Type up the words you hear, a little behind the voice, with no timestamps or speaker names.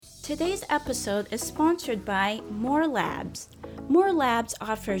Today's episode is sponsored by More Labs. More Labs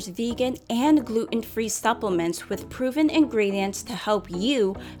offers vegan and gluten-free supplements with proven ingredients to help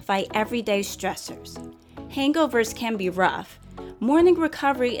you fight everyday stressors. Hangovers can be rough. Morning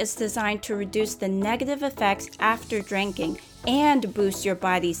Recovery is designed to reduce the negative effects after drinking and boost your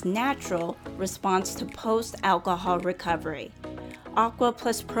body's natural response to post-alcohol recovery. Aqua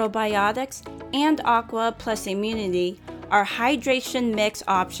Plus Probiotics and Aqua Plus Immunity are hydration mix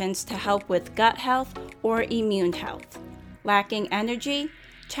options to help with gut health or immune health. Lacking energy?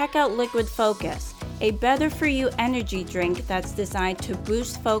 Check out Liquid Focus, a better-for-you energy drink that's designed to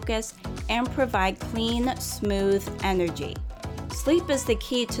boost focus and provide clean, smooth energy. Sleep is the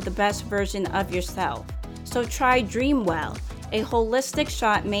key to the best version of yourself, so try Dream Well, a holistic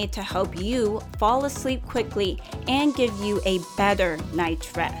shot made to help you fall asleep quickly and give you a better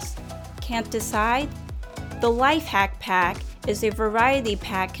night's rest. Can't decide? The Life Hack Pack is a variety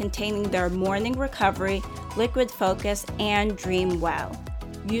pack containing their Morning Recovery, Liquid Focus, and Dream Well.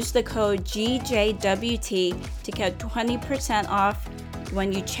 Use the code GJWT to get 20% off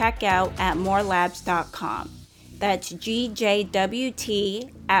when you check out at morelabs.com. That's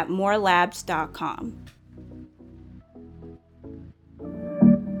GJWT at morelabs.com.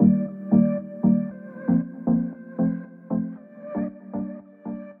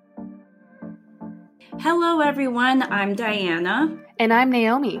 Hello everyone, I'm Diana. And I'm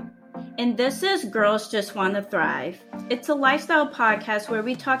Naomi. And this is Girls Just Want to Thrive. It's a lifestyle podcast where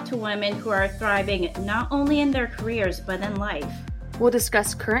we talk to women who are thriving not only in their careers, but in life. We'll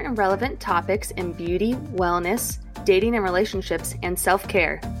discuss current and relevant topics in beauty, wellness, dating and relationships, and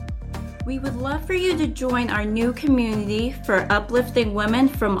self-care. We would love for you to join our new community for uplifting women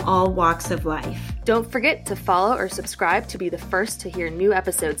from all walks of life. Don't forget to follow or subscribe to be the first to hear new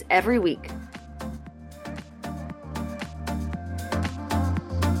episodes every week.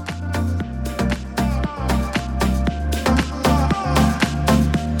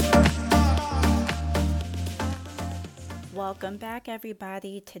 Welcome back,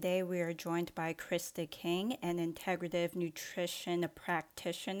 everybody. Today we are joined by Krista King, an integrative nutrition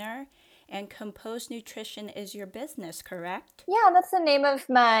practitioner. And Composed Nutrition is your business, correct? Yeah, that's the name of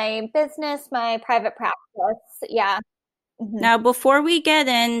my business, my private practice. Yeah. Mm-hmm. Now, before we get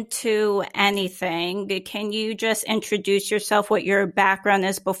into anything, can you just introduce yourself, what your background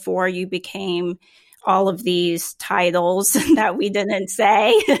is before you became all of these titles that we didn't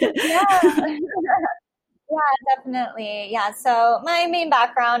say? Yeah. Yeah, definitely. Yeah. So my main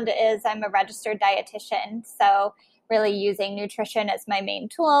background is I'm a registered dietitian. So really using nutrition as my main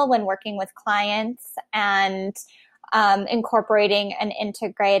tool when working with clients and incorporating an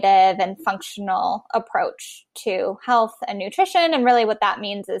integrative and functional approach to health and nutrition. And really what that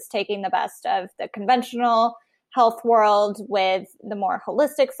means is taking the best of the conventional health world with the more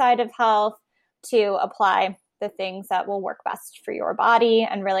holistic side of health to apply the things that will work best for your body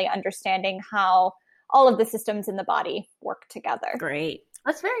and really understanding how all of the systems in the body work together. Great.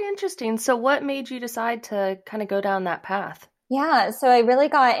 That's very interesting. So what made you decide to kind of go down that path? Yeah, so I really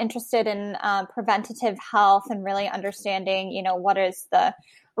got interested in preventative health and really understanding, what is the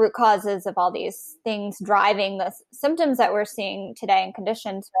root causes of all these things driving the symptoms that we're seeing today and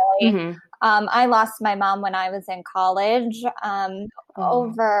conditions, really. Mm-hmm. I lost my mom when I was in college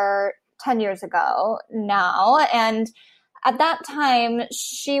over 10 years ago now. And at that time,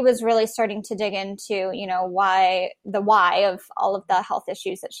 she was really starting to dig into, why of all of the health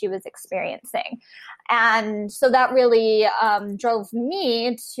issues that she was experiencing. And so that really drove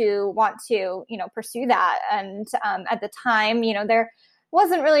me to want to, pursue that. And at the time, there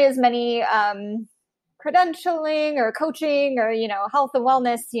wasn't really as many credentialing or coaching or, health and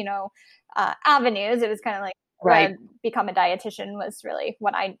wellness, avenues. It was kind of like, right. Become a dietitian was really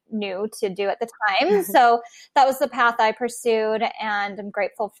what I knew to do at the time. So that was the path I pursued. And I'm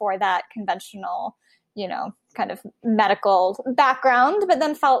grateful for that conventional, kind of medical background, but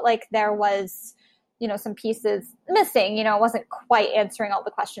then felt like there was, some pieces missing, it wasn't quite answering all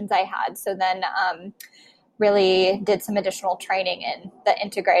the questions I had. So then really did some additional training in the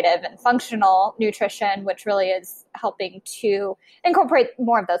integrative and functional nutrition, which really is helping to incorporate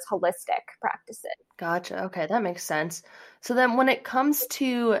more of those holistic practices. Gotcha. Okay, that makes sense. So then when it comes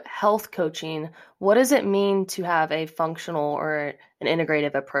to health coaching, what does it mean to have a functional or an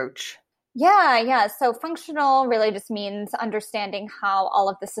integrative approach? Yeah. So functional really just means understanding how all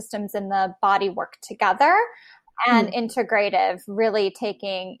of the systems in the body work together. And integrative, really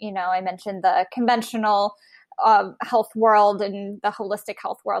taking, I mentioned the conventional health world and the holistic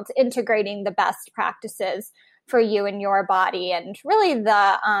health world, integrating the best practices for you and your body. And really the,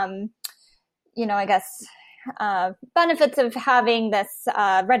 I guess benefits of having this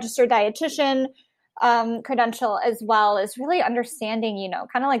registered dietitian credential as well is really understanding,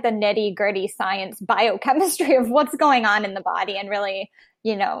 kind of like the nitty gritty science biochemistry of what's going on in the body, and really,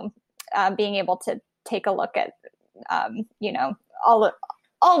 being able to take a look at,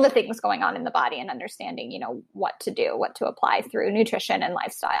 all the things going on in the body, and understanding, what to do, what to apply through nutrition and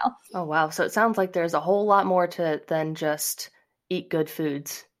lifestyle. Oh, wow. So it sounds like there's a whole lot more to it than just eat good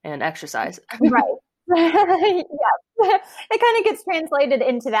foods and exercise. Right. Yeah. It kind of gets translated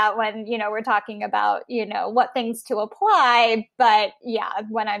into that when, we're talking about, what things to apply. But yeah,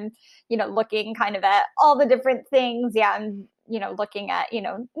 when I'm, looking kind of at all the different things, I'm, looking at,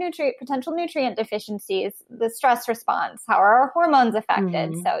 potential nutrient deficiencies, the stress response, how are our hormones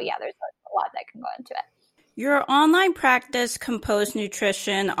affected? So yeah, there's a lot that can go into it. Your online practice, Composed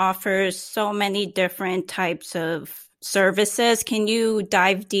Nutrition, offers so many different types of services. Can you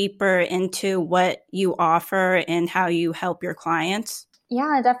dive deeper into what you offer and how you help your clients?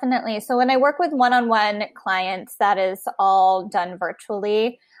 Yeah, definitely. So when I work with one-on-one clients, that is all done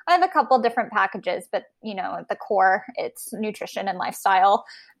virtually. I have a couple different packages, but at the core, it's nutrition and lifestyle,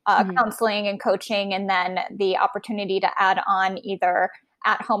 counseling and coaching, and then the opportunity to add on either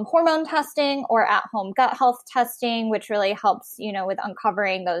at-home hormone testing or at-home gut health testing, which really helps, with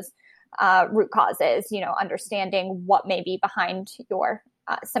uncovering those root causes, understanding what may be behind your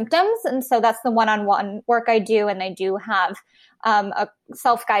symptoms. And so that's the one-on-one work I do. And I do have a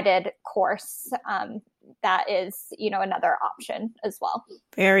self-guided course that is, another option as well.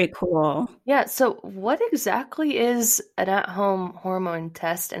 Very cool. Yeah. So what exactly is an at-home hormone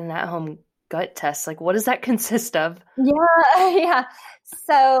test and an at-home gut test? Like, what does that consist of? Yeah.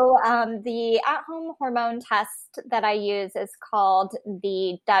 So the at-home hormone test that I use is called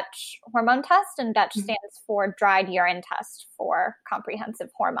the Dutch hormone test, and Dutch stands for dried urine test for comprehensive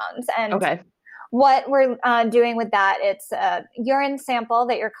hormones. And what we're doing with that, it's a urine sample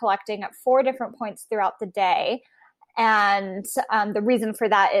that you're collecting at 4 different points throughout the day. And the reason for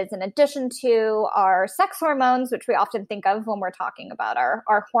that is, in addition to our sex hormones, which we often think of when we're talking about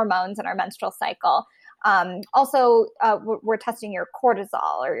our hormones and our menstrual cycle, also we're testing your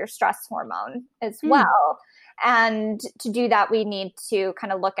cortisol or your stress hormone as well. And to do that, we need to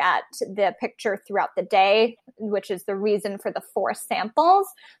kind of look at the picture throughout the day, which is the reason for the 4 samples.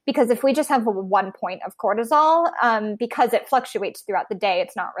 Because if we just have 1 point of cortisol, because it fluctuates throughout the day,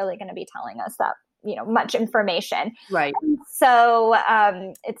 it's not really going to be telling us that, much information. Right. So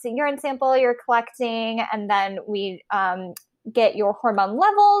it's a urine sample you're collecting, and then we get your hormone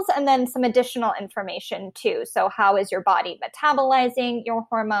levels and then some additional information too. So how is your body metabolizing your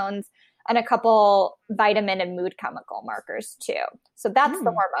hormones, and a couple vitamin and mood chemical markers too. So that's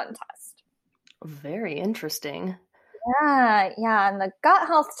the hormone test. Very interesting. Yeah. And the gut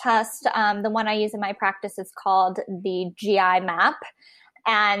health test, the one I use in my practice, is called the GI map.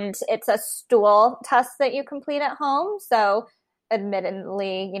 And it's a stool test that you complete at home. So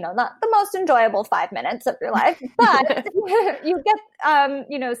admittedly, not the most enjoyable 5 minutes of your life, but you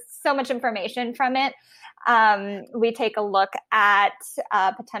get, so much information from it. We take a look at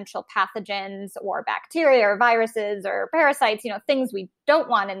potential pathogens or bacteria or viruses or parasites, things we don't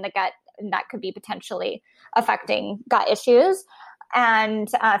want in the gut, and that could be potentially affecting gut issues, and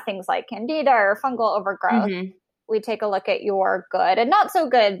things like candida or fungal overgrowth. We take a look at your good and not so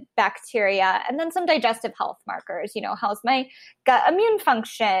good bacteria, and then some digestive health markers. How's my gut immune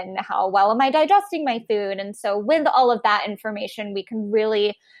function? How well am I digesting my food? And so with all of that information, we can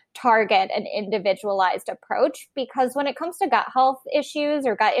really target an individualized approach, because when it comes to gut health issues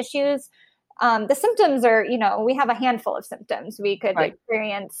or gut issues, the symptoms are, we have a handful of symptoms. We could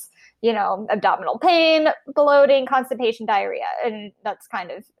experience, abdominal pain, bloating, constipation, diarrhea, and that's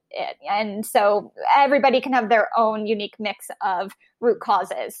kind of it. And so everybody can have their own unique mix of root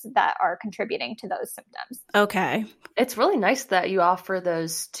causes that are contributing to those symptoms. Okay. It's really nice that you offer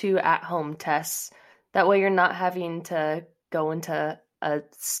those 2 at-home tests. That way you're not having to go into a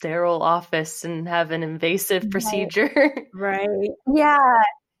sterile office and have an invasive procedure. Right.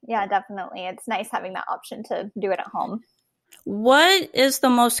 Yeah, definitely. It's nice having that option to do it at home. What is the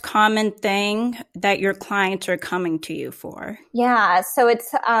most common thing that your clients are coming to you for? Yeah, so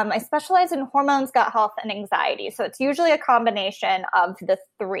it's I specialize in hormones, gut health, and anxiety. So it's usually a combination of the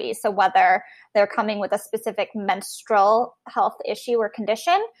 3. So whether they're coming with a specific menstrual health issue or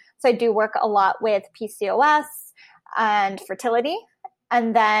condition. So I do work a lot with PCOS and fertility.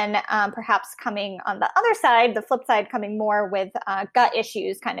 And then perhaps coming on the other side, the flip side, coming more with gut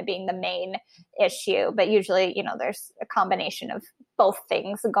issues kind of being the main issue. But usually, there's a combination of both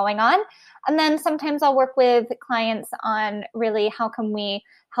things going on. And then sometimes I'll work with clients on really how can we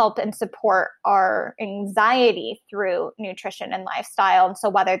help and support our anxiety through nutrition and lifestyle. And so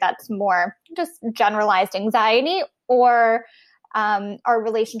whether that's more just generalized anxiety or our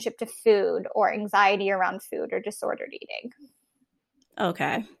relationship to food or anxiety around food or disordered eating.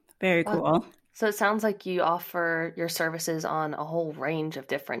 Okay, very cool. So it sounds like you offer your services on a whole range of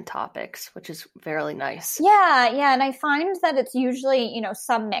different topics, which is fairly nice. Yeah. And I find that it's usually,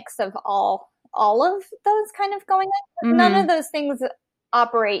 some mix of all of those kind of going on. Mm-hmm. None of those things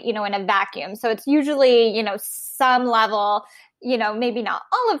operate, in a vacuum. So it's usually, some level, maybe not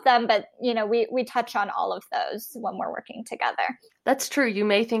all of them, but, we touch on all of those when we're working together. That's true. You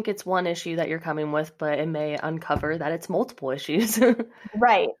may think it's one issue that you're coming with, but it may uncover that it's multiple issues.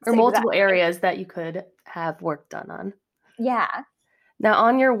 Right. Or multiple areas that you could have work done on. Yeah. Now,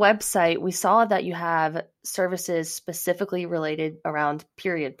 on your website, we saw that you have services specifically related around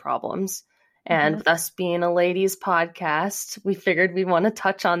period problems. And with us being a ladies podcast, we figured we'd want to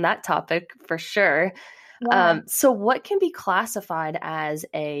touch on that topic for sure. Yeah. So what can be classified as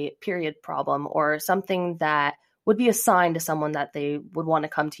a period problem or something that would be a sign to someone that they would want to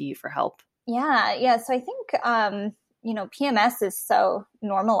come to you for help? Yeah. So I think, PMS is so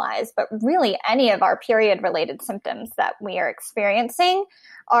normalized, but really any of our period related symptoms that we are experiencing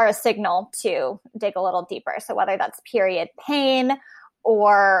are a signal to dig a little deeper. So whether that's period pain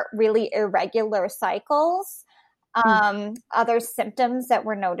or really irregular cycles, other symptoms that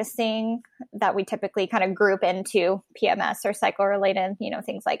we're noticing that we typically kind of group into PMS or cycle related,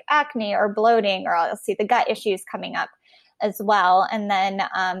 things like acne or bloating, or I'll see the gut issues coming up as well. And then,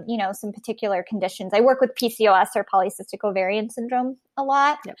 some particular conditions. I work with PCOS or polycystic ovarian syndrome a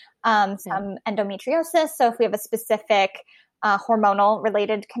lot, some endometriosis. So if we have a specific hormonal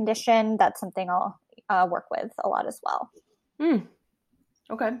related condition, that's something I'll work with a lot as well.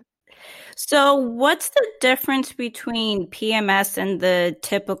 Okay. So what's the difference between PMS and the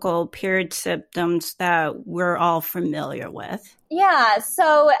typical period symptoms that we're all familiar with? Yeah.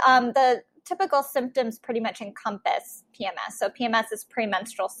 So the typical symptoms pretty much encompass PMS. So PMS is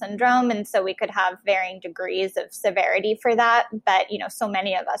premenstrual syndrome. And so we could have varying degrees of severity for that. But, so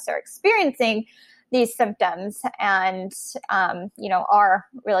many of us are experiencing these symptoms and, are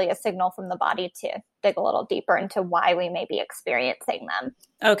really a signal from the body to dig a little deeper into why we may be experiencing them.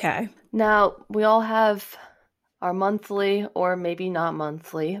 Okay. Now, we all have our monthly or maybe not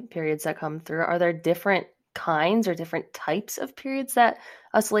monthly periods that come through. Are there different kinds or different types of periods that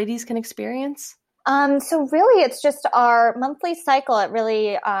us ladies can experience? So really it's just our monthly cycle. It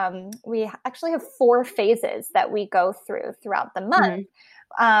really, we actually have 4 phases that we go through throughout the month.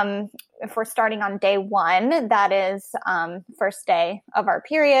 If we're starting on day 1, that is, first day of our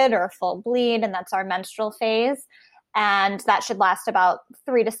period or full bleed, and that's our menstrual phase. And that should last about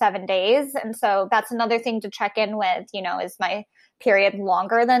 3 to 7 days. And so that's another thing to check in with, is my period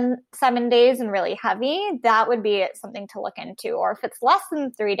longer than 7 days and really heavy? That would be something to look into. Or if it's less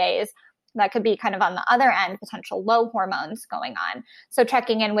than 3 days, that could be kind of on the other end, potential low hormones going on. So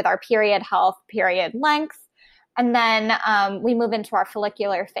checking in with our period health, period length. And then we move into our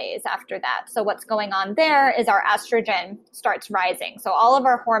follicular phase after that. So what's going on there is our estrogen starts rising. So all of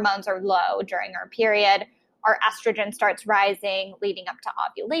our hormones are low during our period. Our estrogen starts rising leading up to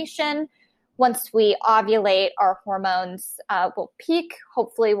ovulation. Once we ovulate, our hormones will peak.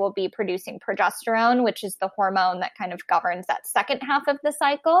 Hopefully we'll be producing progesterone, which is the hormone that kind of governs that second half of the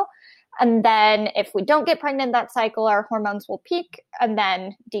cycle. And then if we don't get pregnant that cycle, our hormones will peak and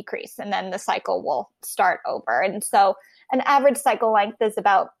then decrease. And then the cycle will start over. And so an average cycle length is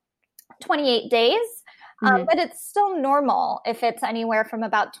about 28 days. But it's still normal if it's anywhere from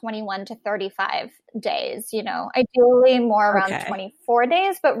about 21 to 35 days, ideally more around 24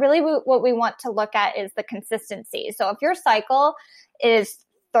 days. But really what we want to look at is the consistency. So if your cycle is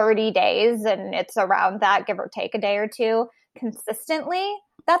 30 days and it's around that, give or take a day or two consistently,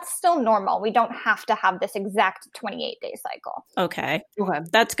 that's still normal. We don't have to have this exact 28-day cycle. Okay.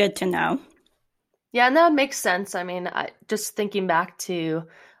 That's good to know. Yeah, and that makes sense. I mean, just thinking back to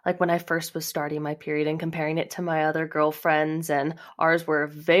like when I first was starting my period and comparing it to my other girlfriends, and ours were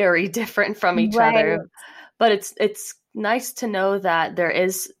very different from each other. But it's nice to know that there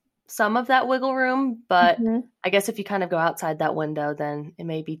is some of that wiggle room, but I guess if you kind of go outside that window, then it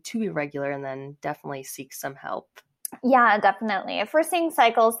may be too irregular, and then definitely seek some help. Yeah, definitely. If we're seeing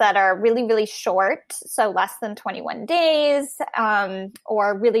cycles that are really, really short, so less than 21 days,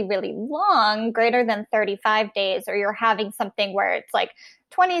 or really, really long, greater than 35 days, or you're having something where it's like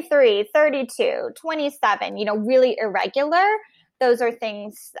 23, 32, 27, really irregular, those are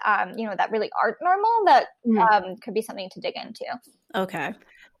things, that really aren't normal that could be something to dig into. Okay.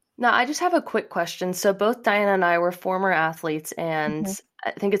 Now, I just have a quick question. So both Diana and I were former athletes, and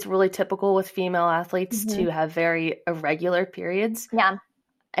I think it's really typical with female athletes to have very irregular periods. Yeah.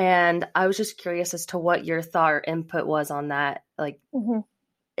 And I was just curious as to what your thought or input was on that. Like,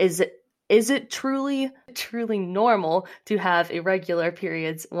 is it truly normal to have irregular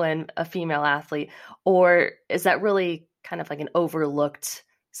periods when a female athlete, or is that really kind of like an overlooked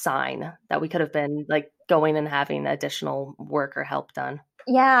sign that we could have been like going and having additional work or help done?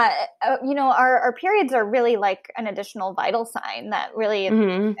 Yeah. Our periods are really like an additional vital sign that really,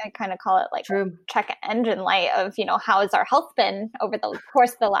 I kind of call it like a check engine light of, how has our health been over the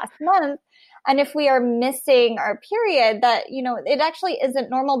course of the last month? And if we are missing our period, that, it actually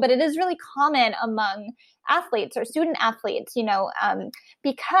isn't normal, but it is really common among athletes or student athletes,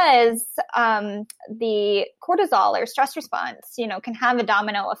 because the cortisol or stress response, can have a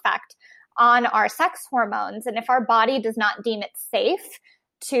domino effect on our sex hormones. And if our body does not deem it safe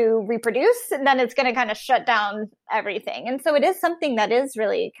to reproduce, then it's going to kind of shut down everything. And so it is something that is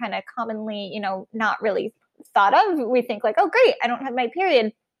really kind of commonly, not really thought of. We think like, oh, great, I don't have my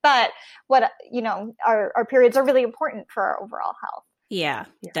period. But what, our periods are really important for our overall health. Yeah,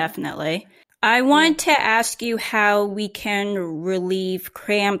 definitely. I want to ask you how we can relieve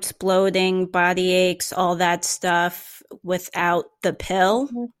cramps, bloating, body aches, all that stuff without the pill.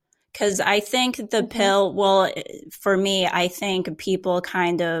 Because I think the pill, well, for me, I think people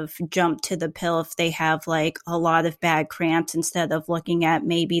kind of jump to the pill if they have like a lot of bad cramps instead of looking at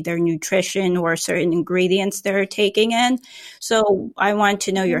maybe their nutrition or certain ingredients they're taking in. So I want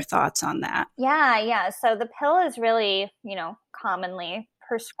to know your thoughts on that. Yeah. So the pill is really, commonly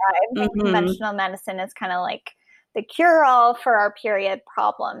prescribed. Conventional medicine is kind of like the cure-all for our period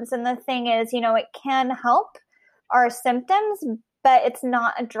problems. And the thing is, it can help our symptoms, but it's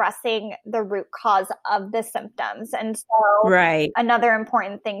not addressing the root cause of the symptoms. And so another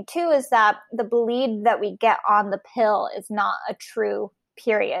important thing too is that the bleed that we get on the pill is not a true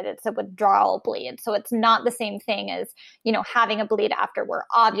period. It's a withdrawal bleed. So it's not the same thing as, having a bleed after we're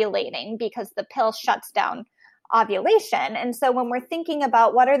ovulating, because the pill shuts down ovulation. And so when we're thinking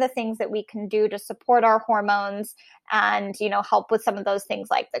about what are the things that we can do to support our hormones and, help with some of those things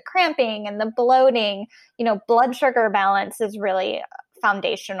like the cramping and the bloating, blood sugar balance is really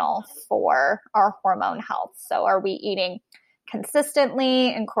foundational for our hormone health. So are we eating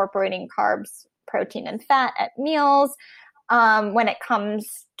consistently, incorporating carbs, protein, and fat at meals? When it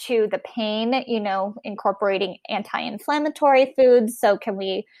comes to the pain, incorporating anti-inflammatory foods. So can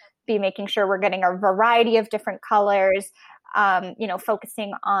we be making sure we're getting a variety of different colors,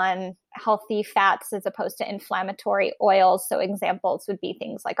 focusing on healthy fats as opposed to inflammatory oils. So examples would be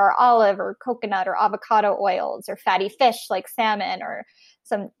things like our olive or coconut or avocado oils, or fatty fish like salmon, or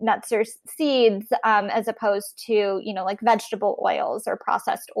some nuts or seeds, as opposed to, like vegetable oils or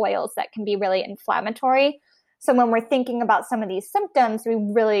processed oils that can be really inflammatory. So when we're thinking about some of these symptoms, we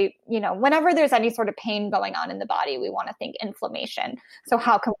really, whenever there's any sort of pain going on in the body, we want to think inflammation. So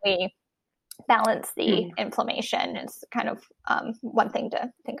how can we balance the inflammation? It's kind of one thing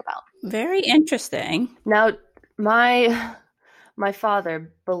to think about. Very interesting. Now, my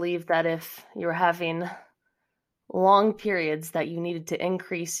father believed that if you were having long periods that you needed to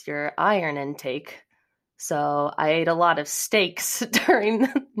increase your iron intake. So I ate a lot of steaks during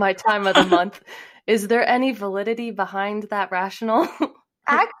my time of the month. Is there any validity behind that rationale?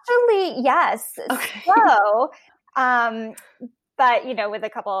 Actually, yes. Okay. So, but, with a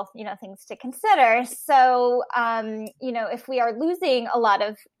couple, things to consider. So, if we are losing a lot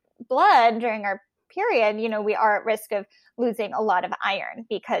of blood during our period, we are at risk of losing a lot of iron,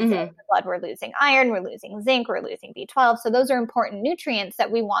 because in the blood we're losing iron, we're losing zinc, we're losing B12. So those are important nutrients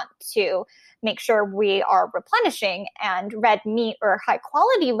that we want to make sure we are replenishing, and red meat or high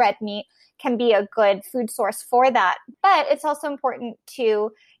quality red meat can be a good food source for that. But it's also important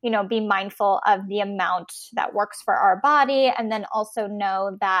to, be mindful of the amount that works for our body, and then also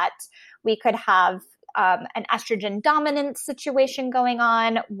know that we could have an estrogen dominant situation going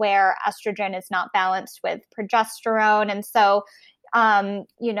on where estrogen is not balanced with progesterone. And so,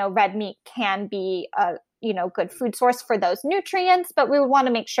 red meat can be a, good food source for those nutrients, but we would want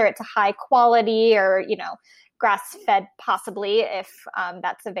to make sure it's a high quality or, grass fed possibly if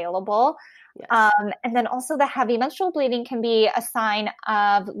that's available. Yes. And then also the heavy menstrual bleeding can be a sign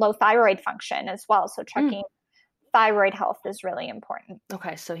of low thyroid function as well. So checking thyroid health is really important.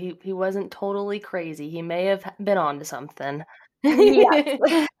 Okay, so he wasn't totally crazy. He may have been onto something.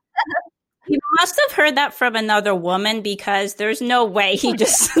 Yes. He must have heard that from another woman because there's no way he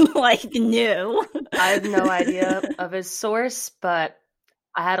just knew. I have no idea of his source, but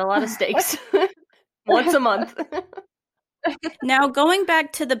I had a lot of steaks once a month. Now, going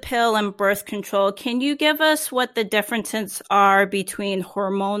back to the pill and birth control, can you give us what the differences are between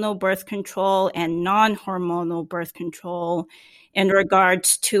hormonal birth control and non-hormonal birth control in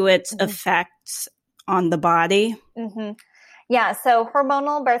regards to its effects on the body? Mm-hmm. Yeah, so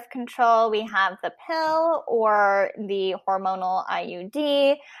hormonal birth control, we have the pill or the hormonal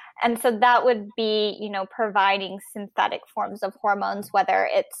IUD. And so that would be, providing synthetic forms of hormones, whether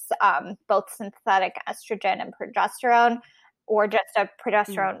it's both synthetic estrogen and progesterone, or just a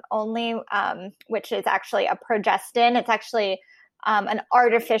progesterone only, which is actually a progestin. It's actually an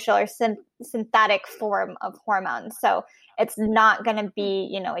artificial or synthetic form of hormones. So it's not going to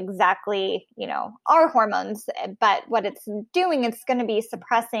be, exactly, our hormones, but what it's doing, it's going to be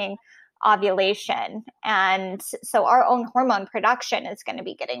suppressing ovulation. And so our own hormone production is going to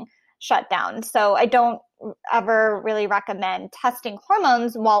be getting shut down. So I don't ever really recommend testing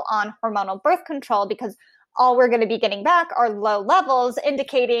hormones while on hormonal birth control, because all we're going to be getting back are low levels,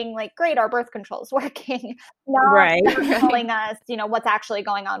 indicating great, our birth control is working. Not telling us, what's actually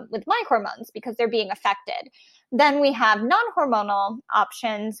going on with my hormones, because they're being affected. Then we have non-hormonal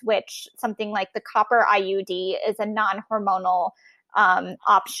options, which something like the copper IUD is a non-hormonal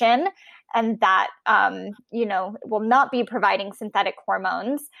option. And that, will not be providing synthetic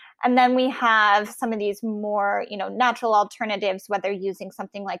hormones. And then we have some of these more, natural alternatives, whether using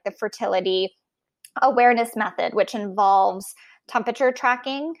something like the fertility awareness method, which involves temperature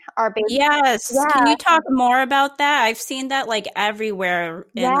tracking. Yes. Can you talk more about that? I've seen that everywhere,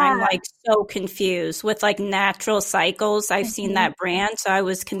 and I'm so confused with natural cycles. I've seen that brand, so I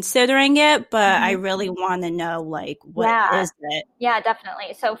was considering it, but I really want to know what is it? Yeah,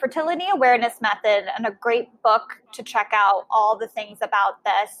 definitely. So fertility awareness method, and a great book to check out all the things about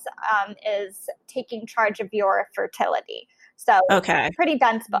this is Taking Charge of Your Fertility. So pretty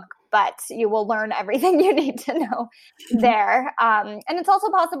dense book, but you will learn everything you need to know there. And it's also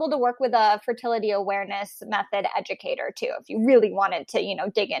possible to work with a fertility awareness method educator too, if you really wanted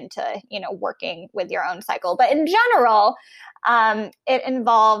to, dig into, working with your own cycle. But in general, it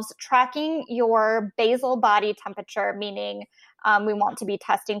involves tracking your basal body temperature, meaning we want to be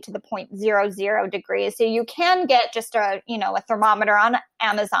testing to the 0.00 degrees. So you can get just a thermometer on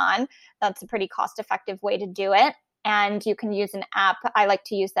Amazon. That's a pretty cost-effective way to do it. And you can use an app. I like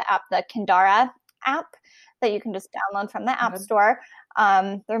to use the app, the Kindara app, that you can just download from the App Store.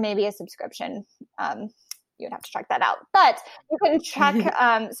 There may be a subscription. You'd have to check that out. But you can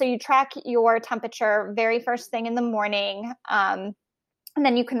check, so you track your temperature very first thing in the morning. And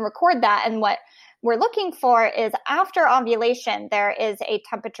then you can record that. And what we're looking for is after ovulation, there is a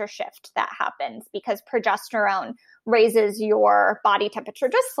temperature shift that happens because progesterone raises your body temperature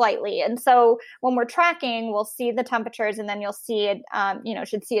just slightly. And so when we're tracking, we'll see the temperatures, and then you'll see it,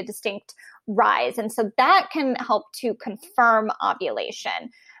 should see a distinct rise. And so that can help to confirm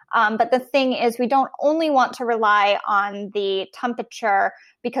ovulation. But the thing is, we don't only want to rely on the temperature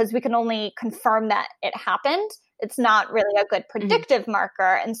because we can only confirm that it happened. It's not really a good predictive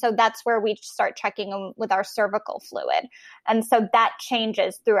marker. And so that's where we start checking with our cervical fluid. And so that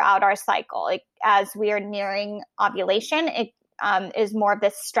changes throughout our cycle. As we are nearing ovulation, it is more of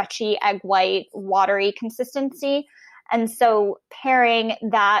this stretchy, egg white, watery consistency. And so pairing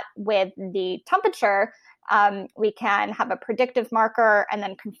that with the temperature, we can have a predictive marker and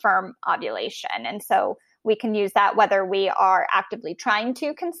then confirm ovulation. And so we can use that whether we are actively trying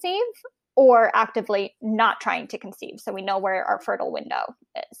to conceive or actively not trying to conceive. So we know where our fertile window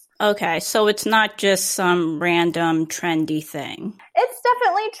is. Okay, so it's not just some random trendy thing. It's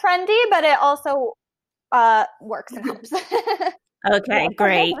definitely trendy, but it also works and helps. Okay,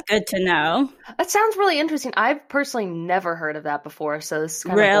 great. Good to know. That sounds really interesting. I've personally never heard of that before, so this is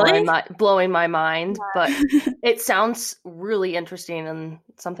kind of blowing my mind. But it sounds really interesting and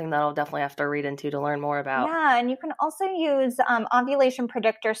something that I'll definitely have to read into to learn more about. Yeah, and you can also use ovulation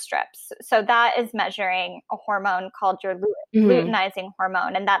predictor strips. So that is measuring a hormone called your luteinizing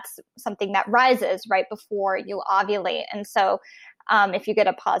hormone, and that's something that rises right before you ovulate. And so if you get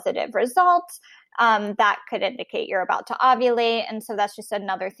a positive result, that could indicate you're about to ovulate. And so that's just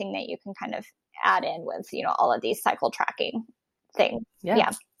another thing that you can kind of add in with, all of these cycle tracking things.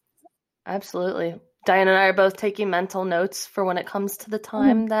 Yeah. Absolutely. Diane and I are both taking mental notes for when it comes to the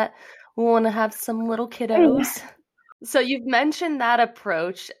time that we want to have some little kiddos. So you've mentioned that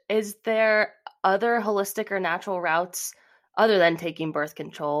approach. Is there other holistic or natural routes other than taking birth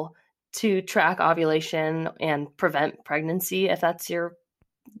control to track ovulation and prevent pregnancy, if that's your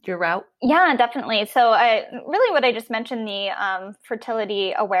your route? Yeah, definitely. So really what I just mentioned, the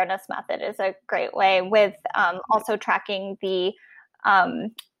fertility awareness method is a great way with also tracking the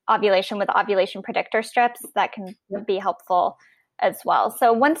ovulation with ovulation predictor strips that can be helpful as well.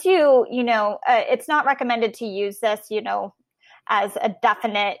 So once it's not recommended to use this, as a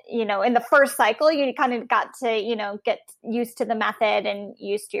definite, in the first cycle, you kind of got to, get used to the method and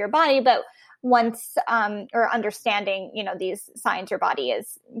used to your body. But once, or understanding, these signs your body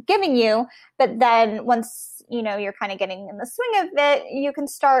is giving you, but then once, you're kind of getting in the swing of it, you can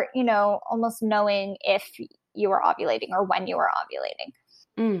start, almost knowing if you are ovulating or when you are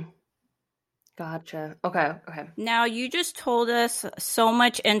ovulating. Gotcha. Okay. Now, you just told us so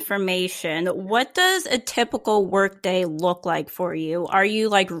much information. What does a typical workday look like for you? Are you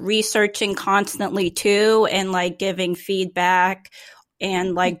like researching constantly too and like giving feedback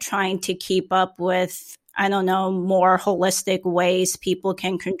and like trying to keep up with, I don't know, more holistic ways people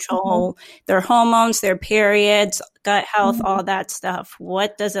can control their hormones, their periods, gut health, all that stuff?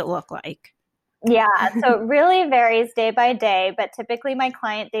 What does it look like? Yeah, so it really varies day by day, but typically my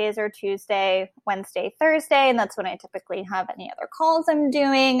client days are Tuesday, Wednesday, Thursday, and that's when I typically have any other calls I'm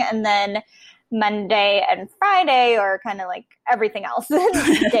doing. And then Monday and Friday are kind of like everything else days.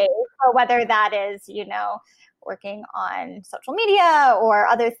 So whether that is, working on social media or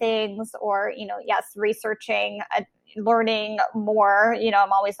other things, or, researching, learning more,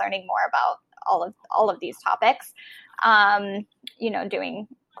 I'm always learning more about all of these topics, doing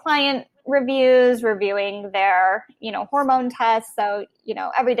client reviews, reviewing their, hormone tests. So,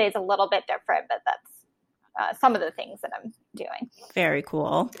 every day is a little bit different, but that's some of the things that I'm doing. Very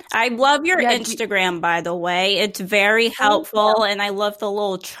cool. I love your Instagram, by the way. It's very helpful, and I love the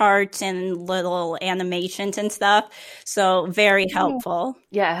little charts and little animations and stuff. So very helpful.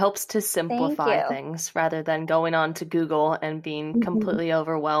 Yeah, it helps to simplify things rather than going on to Google and being completely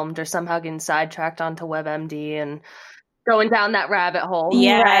overwhelmed or somehow getting sidetracked onto WebMD and going down that rabbit hole.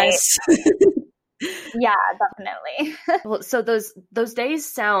 Yes. Right. Yeah, definitely. Well, so those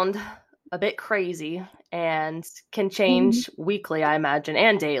days sound a bit crazy and can change weekly, I imagine,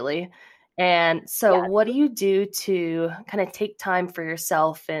 and daily. And so what do you do to kind of take time for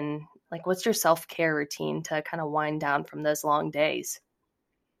yourself, and like what's your self-care routine to kind of wind down from those long days?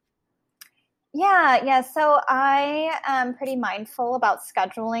 Yeah. So I am pretty mindful about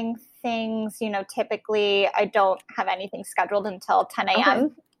scheduling things. Typically I don't have anything scheduled until 10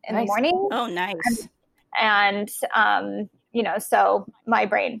 a.m. in the morning. Oh, nice. And so my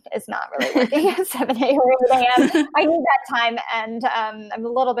brain is not really working at 7 a.m. or 8 a.m. I need that time. And I'm a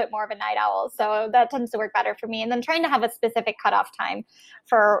little bit more of a night owl. So that tends to work better for me. And then trying to have a specific cutoff time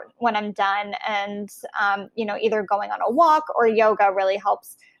for when I'm done. And, either going on a walk or yoga really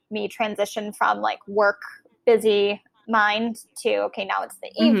helps me transition from like work busy mind to, okay, now it's the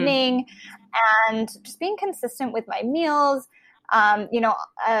evening, and just being consistent with my meals.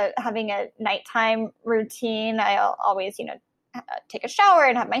 Having a nighttime routine. I'll always, take a shower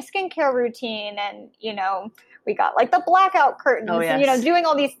and have my skincare routine. And, we got like the blackout curtains, and, doing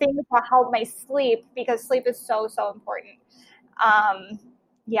all these things to help my sleep, because sleep is so, so important.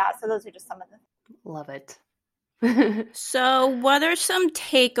 So those are just some of the things. Love it. So what are some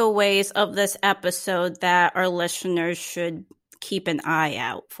takeaways of this episode that our listeners should keep an eye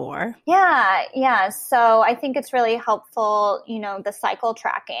out for? Yeah. So I think it's really helpful, the cycle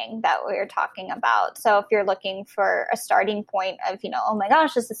tracking that we were talking about. So if you're looking for a starting point of, oh my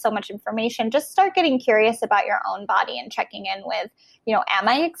gosh, this is so much information, just start getting curious about your own body and checking in with, am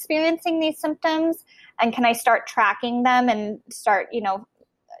I experiencing these symptoms? And can I start tracking them and start,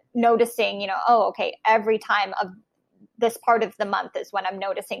 noticing, okay, every time of this part of the month is when I'm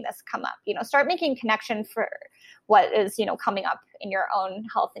noticing this come up. Start making connection for what is, coming up in your own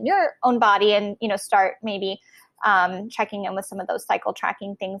health in your own body, and, start maybe checking in with some of those cycle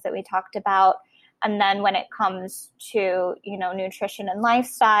tracking things that we talked about. And then when it comes to, nutrition and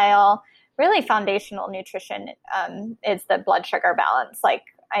lifestyle, really foundational nutrition is the blood sugar balance. Like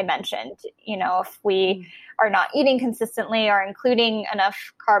I mentioned, if we are not eating consistently or including enough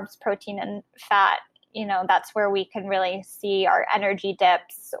carbs, protein, and fat, that's where we can really see our energy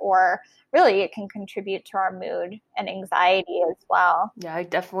dips, or really it can contribute to our mood and anxiety as well. Yeah, I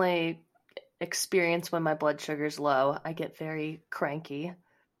definitely experience when my blood sugar's low. I get very cranky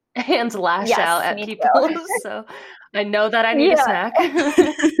and lash out at people. So I know that I need a snack.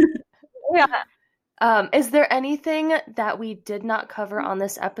 Is there anything that we did not cover on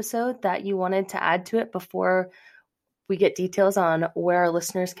this episode that you wanted to add to it before we get details on where our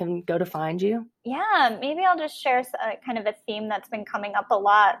listeners can go to find you? Yeah, maybe I'll just share kind of a theme that's been coming up a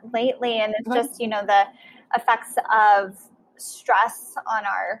lot lately. And it's just, the effects of stress on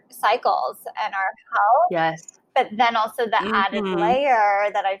our cycles and our health. Yes. But then also the added layer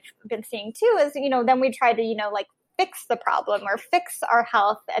that I've been seeing too is, then we try to, like fix the problem or fix our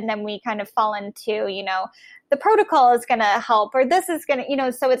health. And then we kind of fall into, the protocol is going to help, or this is going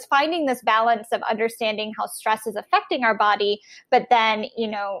to, so it's finding this balance of understanding how stress is affecting our body, but then,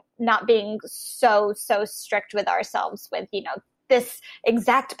 not being so strict with ourselves with, this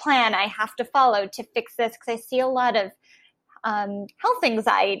exact plan I have to follow to fix this. Because I see a lot of health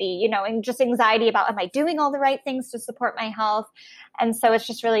anxiety, and just anxiety about, am I doing all the right things to support my health? And so it's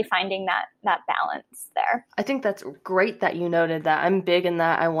just really finding that balance there. I think that's great that you noted that. I'm big in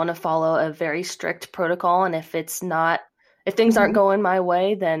that. I want to follow a very strict protocol. And if things aren't going my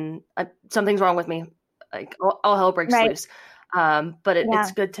way, then something's wrong with me. Like all hell breaks loose. But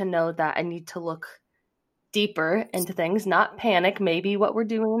it's good to know that I need to look deeper into things, not panic. Maybe what we're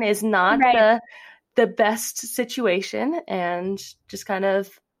doing is not the best situation, and just kind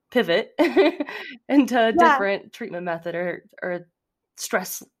of pivot into a different treatment method or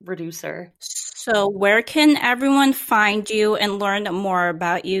stress reducer. So where can everyone find you and learn more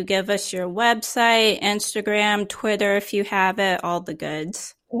about you? Give us your website, Instagram, Twitter, if you have it, all the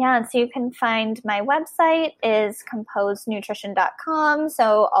goods. Yeah, so you can find my website is composednutrition.com.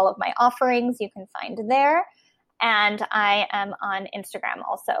 So all of my offerings you can find there. And I am on Instagram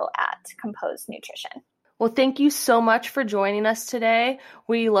also at Composed Nutrition. Well, thank you so much for joining us today.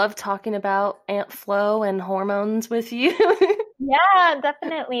 We love talking about Ant Flow and hormones with you. Yeah,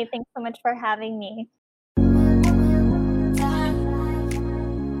 definitely. Thanks so much for having me.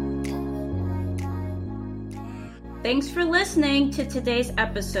 Thanks for listening to today's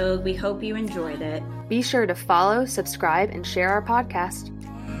episode. We hope you enjoyed it. Be sure to follow, subscribe, and share our podcast.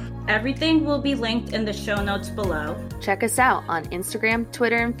 Everything will be linked in the show notes below. Check us out on Instagram,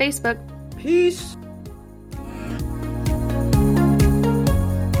 Twitter, and Facebook. Peace.